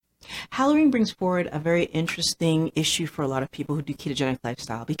Halloween brings forward a very interesting issue for a lot of people who do ketogenic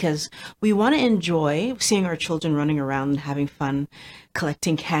lifestyle because we want to enjoy seeing our children running around and having fun,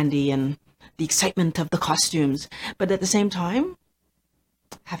 collecting candy and the excitement of the costumes. But at the same time,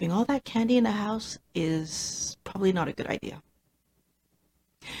 having all that candy in the house is probably not a good idea.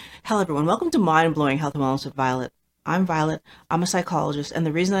 Hello everyone, welcome to Mind Blowing Health and Wellness with Violet. I'm Violet, I'm a psychologist, and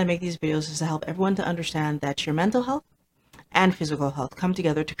the reason I make these videos is to help everyone to understand that your mental health and physical health come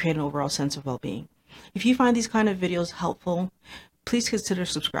together to create an overall sense of well-being. If you find these kind of videos helpful, please consider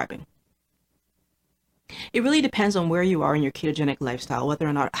subscribing. It really depends on where you are in your ketogenic lifestyle, whether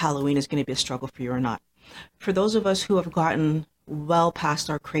or not Halloween is going to be a struggle for you or not. For those of us who have gotten well past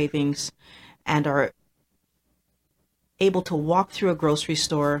our cravings and are able to walk through a grocery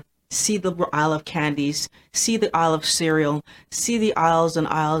store, see the aisle of candies, see the aisle of cereal, see the aisles and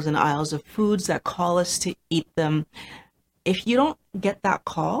aisles and aisles of foods that call us to eat them. If you don't get that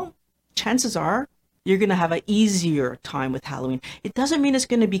call, chances are you're going to have an easier time with Halloween. It doesn't mean it's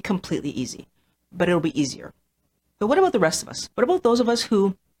going to be completely easy, but it'll be easier. But what about the rest of us? What about those of us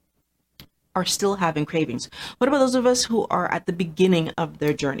who are still having cravings? What about those of us who are at the beginning of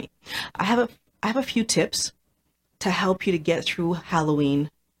their journey? I have a few tips to help you to get through Halloween,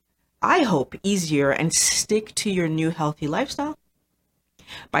 I hope, easier and stick to your new healthy lifestyle.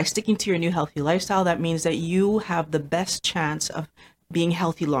 By sticking to your new healthy lifestyle, that means that you have the best chance of being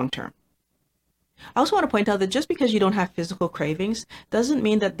healthy long term. I also want to point out that just because you don't have physical cravings doesn't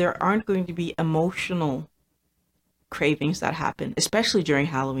mean that there aren't going to be emotional cravings that happen, especially during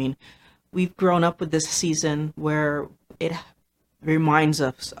Halloween. We've grown up with this season where it reminds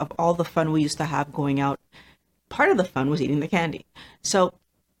us of all the fun we used to have going out. Part of the fun was eating the candy. So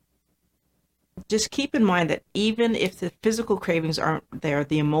just keep in mind that even if the physical cravings aren't there,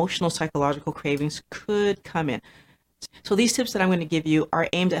 the emotional, psychological cravings could come in. So these tips that I'm going to give you are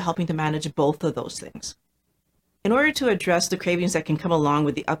aimed at helping to manage both of those things. In order to address the cravings that can come along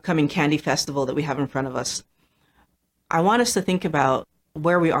with the upcoming candy festival that we have in front of us, I want us to think about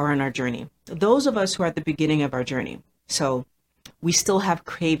where we are in our journey. Those of us who are at the beginning of our journey, so we still have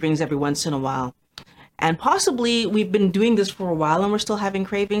cravings every once in a while. And possibly we've been doing this for a while and we're still having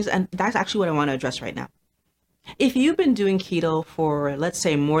cravings. And that's actually what I want to address right now. If you've been doing keto for, let's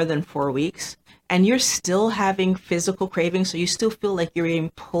say, more than 4 weeks, and you're still having physical cravings, so you still feel like you're being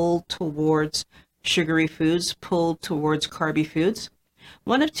pulled towards sugary foods, pulled towards carby foods,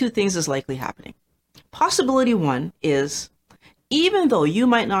 one of two things is likely happening. Possibility one is, even though you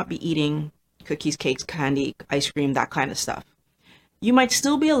might not be eating cookies, cakes, candy, ice cream, that kind of stuff, you might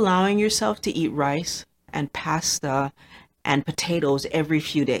still be allowing yourself to eat rice and pasta and potatoes every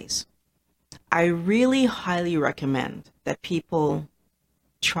few days. I really highly recommend that people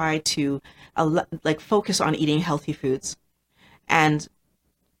try to focus on eating healthy foods and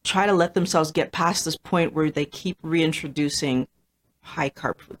try to let themselves get past this point where they keep reintroducing high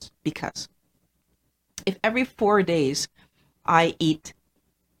carb foods. Because if every 4 days I eat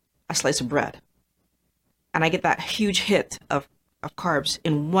a slice of bread and I get that huge hit of carbs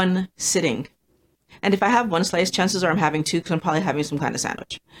in one sitting, and if I have one slice, chances are I'm having two because I'm probably having some kind of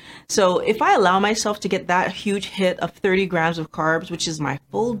sandwich. So if I allow myself to get that huge hit of 30 grams of carbs, which is my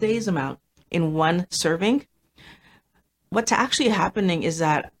full day's amount in one serving, what's actually happening is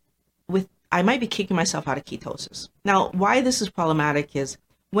that I might be kicking myself out of ketosis. Now, why this is problematic is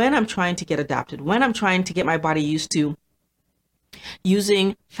when I'm trying to get adapted, when I'm trying to get my body used to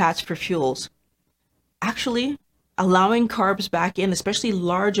using fats for fuels, actually allowing carbs back in, especially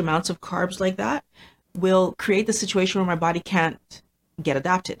large amounts of carbs like that, will create the situation where my body can't get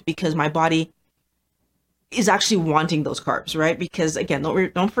adapted because my body is actually wanting those carbs, right? Because again,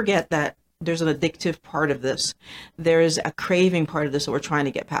 don't forget that there's an addictive part of this. There's a craving part of this that we're trying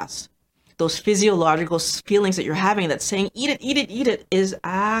to get past. Those physiological feelings that you're having that's saying, eat it, eat it, eat it, is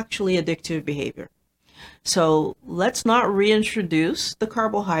actually addictive behavior. So let's not reintroduce the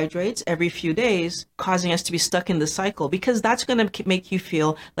carbohydrates every few days, causing us to be stuck in the cycle, because that's going to make you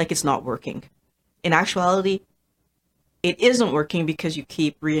feel like it's not working. In actuality, it isn't working because you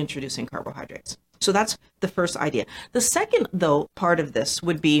keep reintroducing carbohydrates. So that's the first idea. The second, though, part of this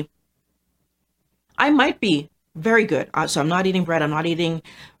would be, I might be very good. So I'm not eating bread, I'm not eating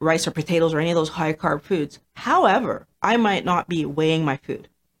rice or potatoes or any of those high carb foods. However, I might not be weighing my food,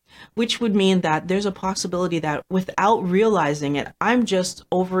 which would mean that there's a possibility that without realizing it, I'm just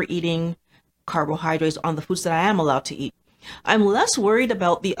overeating carbohydrates on the foods that I am allowed to eat. I'm less worried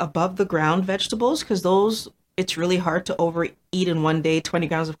about the above the ground vegetables because those, it's really hard to overeat in one day 20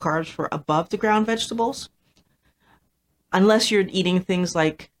 grams of carbs for above the ground vegetables. Unless you're eating things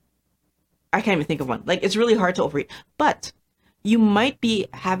like, I can't even think of one. Like, it's really hard to overeat. But you might be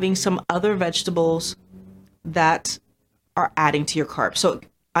having some other vegetables that are adding to your carbs. So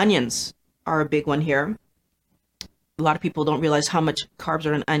onions are a big one here. A lot of people don't realize how much carbs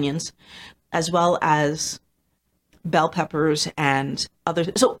are in onions, as well as bell peppers and other.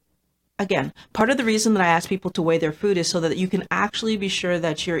 So again, part of the reason that I ask people to weigh their food is so that you can actually be sure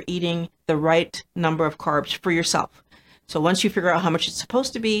that you're eating the right number of carbs for yourself. So once you figure out how much it's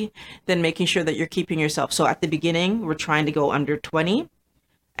supposed to be, then making sure that you're keeping yourself. So at the beginning, we're trying to go under 20.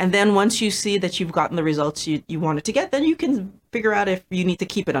 And then once you see that you've gotten the results you wanted to get, then you can figure out if you need to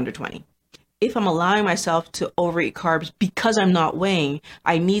keep it under 20. If I'm allowing myself to overeat carbs because I'm not weighing,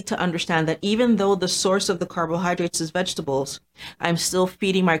 I need to understand that even though the source of the carbohydrates is vegetables, I'm still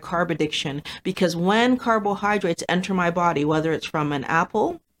feeding my carb addiction, because when carbohydrates enter my body, whether it's from an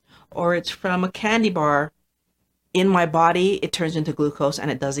apple or it's from a candy bar, in my body, it turns into glucose,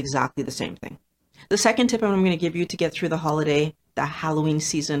 and it does exactly the same thing. The second tip I'm going to give you to get through the Halloween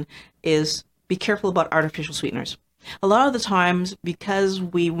season, is be careful about artificial sweeteners. A lot of the times, because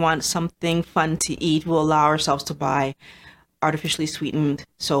we want something fun to eat, we'll allow ourselves to buy artificially sweetened,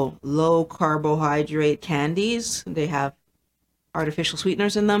 so low carbohydrate candies. They have artificial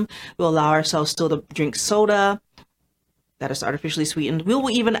sweeteners in them. We'll allow ourselves still to drink soda that is artificially sweetened. We will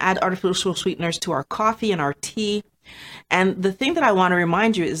even add artificial sweeteners to our coffee and our tea. And the thing that I want to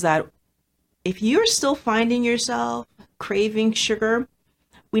remind you is that if you're still finding yourself craving sugar,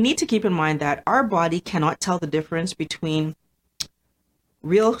 we need to keep in mind that our body cannot tell the difference between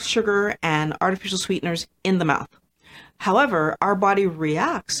real sugar and artificial sweeteners in the mouth. However, our body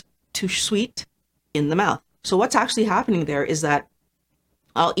reacts to sweet in the mouth. So what's actually happening there is that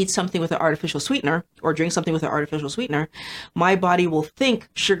I'll eat something with an artificial sweetener or drink something with an artificial sweetener. My body will think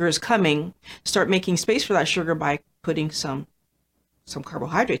sugar is coming, start making space for that sugar by putting some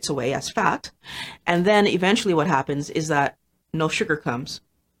carbohydrates away as fat. And then eventually what happens is that no sugar comes.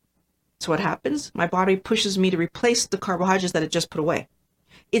 So what happens? My body pushes me to replace the carbohydrates that it just put away.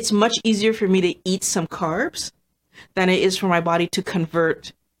 It's much easier for me to eat some carbs than it is for my body to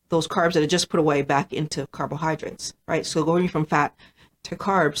convert those carbs that it just put away back into carbohydrates, right? So going from fat to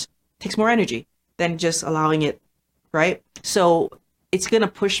carbs takes more energy than just allowing it, right? So it's going to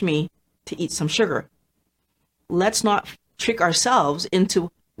push me to eat some sugar. Let's not trick ourselves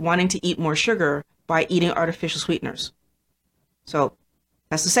into wanting to eat more sugar by eating artificial sweeteners. So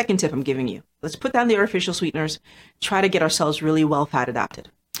that's the second tip I'm giving you. Let's put down the artificial sweeteners, try to get ourselves really well fat adapted.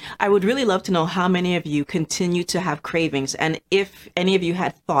 I would really love to know how many of you continue to have cravings, and if any of you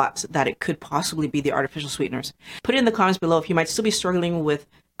had thoughts that it could possibly be the artificial sweeteners. Put it in the comments below if you might still be struggling with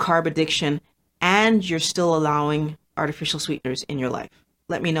carb addiction and you're still allowing artificial sweeteners in your life.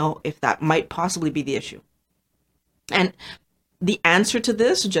 Let me know if that might possibly be the issue. And the answer to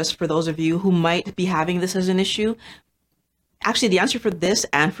this, just for those of you who might be having this as an issue, actually the answer for this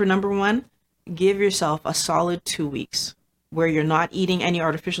and for number one, give yourself a solid 2 weeks where you're not eating any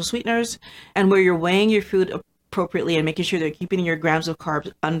artificial sweeteners and where you're weighing your food appropriately and making sure they're keeping your grams of carbs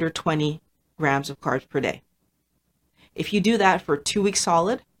under 20 grams of carbs per day. If you do that for 2 weeks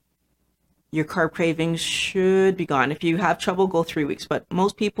solid, your carb cravings should be gone. If you have trouble, go 3 weeks, but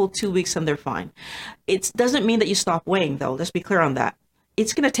most people 2 weeks and they're fine. It doesn't mean that you stop weighing though. Let's be clear on that.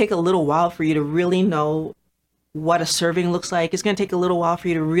 It's going to take a little while for you to really know what a serving looks like. It's going to take a little while for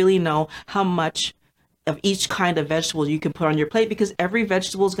you to really know how much of each kind of vegetable you can put on your plate, because every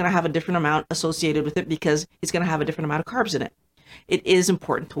vegetable is going to have a different amount associated with it, because it's going to have a different amount of carbs in it. It is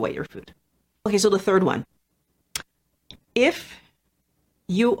important to weigh your food. Okay, so the third one. If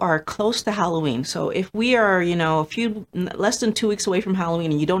you are close to Halloween, so if we are, less than 2 weeks away from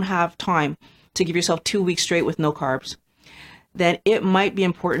Halloween and you don't have time to give yourself 2 weeks straight with no carbs, then it might be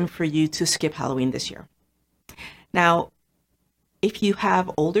important for you to skip Halloween this year. Now, if you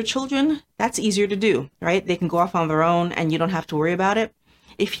have older children, that's easier to do, right? They can go off on their own and you don't have to worry about it.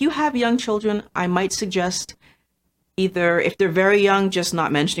 If you have young children, I might suggest either, if they're very young, just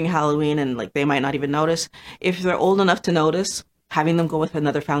not mentioning Halloween and they might not even notice. If they're old enough to notice, having them go with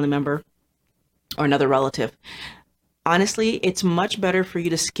another family member or another relative. Honestly, it's much better for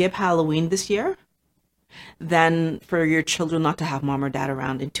you to skip Halloween this year than for your children not to have mom or dad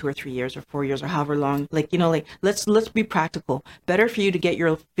around in 2 or 3 years or 4 years or however long. Let's be practical. Better for you to get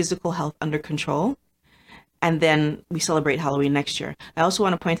your physical health under control, and then we celebrate Halloween next year. I also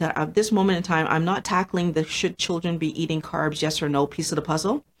want to point out at this moment in time, I'm not tackling the should children be eating carbs, yes or no piece of the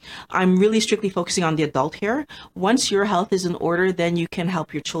puzzle. I'm really strictly focusing on the adult here. Once your health is in order, then you can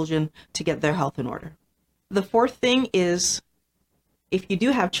help your children to get their health in order. The fourth thing is, if you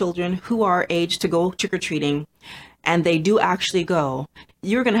do have children who are aged to go trick-or-treating and they do actually go,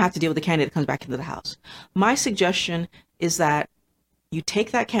 you're going to have to deal with the candy that comes back into the house. My suggestion is that You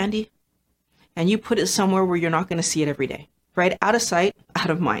take that candy and you put it somewhere where you're not going to see it every day, right? Out of sight, out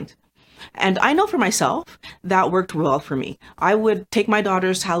of mind. And I know for myself, that worked well for me. I would take my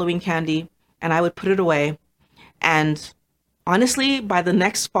daughter's Halloween candy and I would put it away. And honestly, by the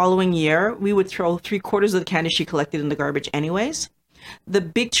next following year, we would throw 3/4 of the candy she collected in the garbage anyways. The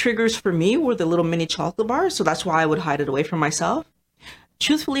big triggers for me were the little mini chocolate bars, so that's why I would hide it away from myself.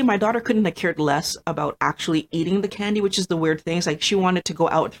 Truthfully, my daughter couldn't have cared less about actually eating the candy, which is the weird thing. It's like she wanted to go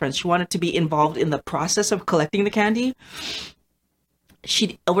out with friends. She wanted to be involved in the process of collecting the candy.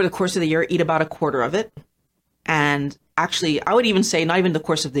 She'd, over the course of the year, eat about 1/4 of it. And actually, I would even say not even the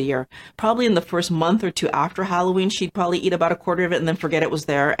course of the year. Probably in the first month or two after Halloween, she'd probably eat about 1/4 of it and then forget it was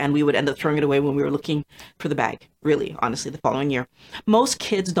there. And we would end up throwing it away when we were looking for the bag, really, honestly, the following year. Most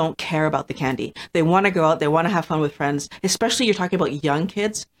kids don't care about the candy. They want to go out. They want to have fun with friends, especially you're talking about young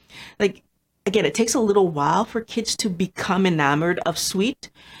kids. Like, again, it takes a little while for kids to become enamored of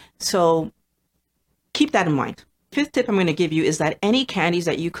sweet. So keep that in mind. Fifth tip I'm going to give you is that any candies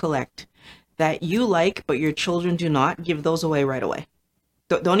that you collect that you like, but your children do not, give those away right away.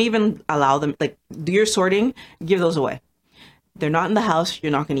 Don't even allow them, like, do your sorting, give those away. They're not in the house,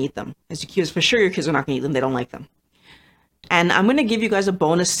 you're not going to eat them. As your kids, for sure your kids are not going to eat them, they don't like them. And I'm going to give you guys a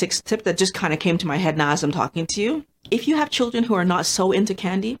bonus sixth tip that just kind of came to my head now as I'm talking to you. If you have children who are not so into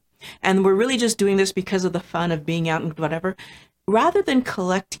candy, and we're really just doing this because of the fun of being out and whatever, rather than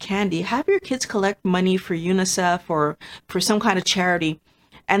collect candy, have your kids collect money for UNICEF or for some kind of charity.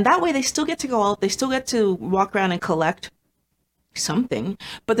 And that way they still get to go out, they still get to walk around and collect something,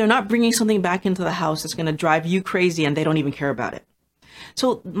 but they're not bringing something back into the house that's going to drive you crazy and they don't even care about it.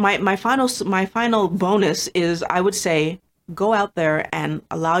 So my final bonus is, I would say, go out there and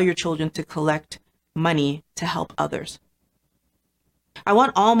allow your children to collect money to help others. I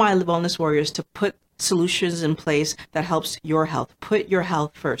want all my wellness warriors to put solutions in place that helps your health. Put your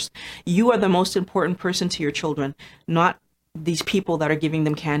health first. You are the most important person to your children, not these people that are giving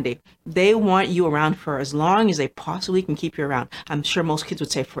them candy. They want you around for as long as they possibly can keep you around. I'm sure most kids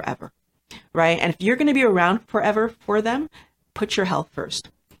would say forever, right? And if you're going to be around forever for them, put your health first.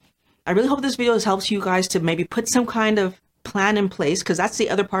 I really hope this video helps you guys to maybe put some kind of plan in place, because that's the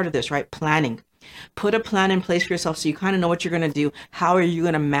other part of this, right? Planning. Put a plan in place for yourself so you kind of know what you're going to do. How are you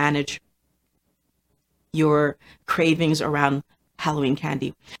going to manage your cravings around Halloween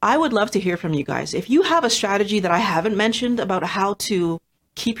candy? I would love to hear from you guys. If you have a strategy that I haven't mentioned about how to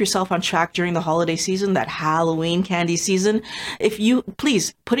keep yourself on track during the holiday season, that Halloween candy season, if you,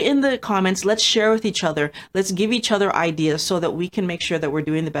 please put it in the comments. Let's share with each other. Let's give each other ideas so that we can make sure that we're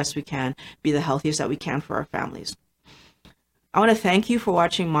doing the best we can, be the healthiest that we can for our families. I want to thank you for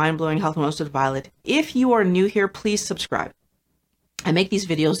watching Mind Blowing Health and Wellness with Violet. If you are new here, please subscribe. I make these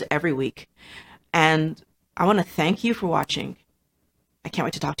videos every week, and I want to thank you for watching. I can't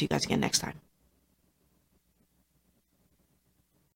wait to talk to you guys again next time.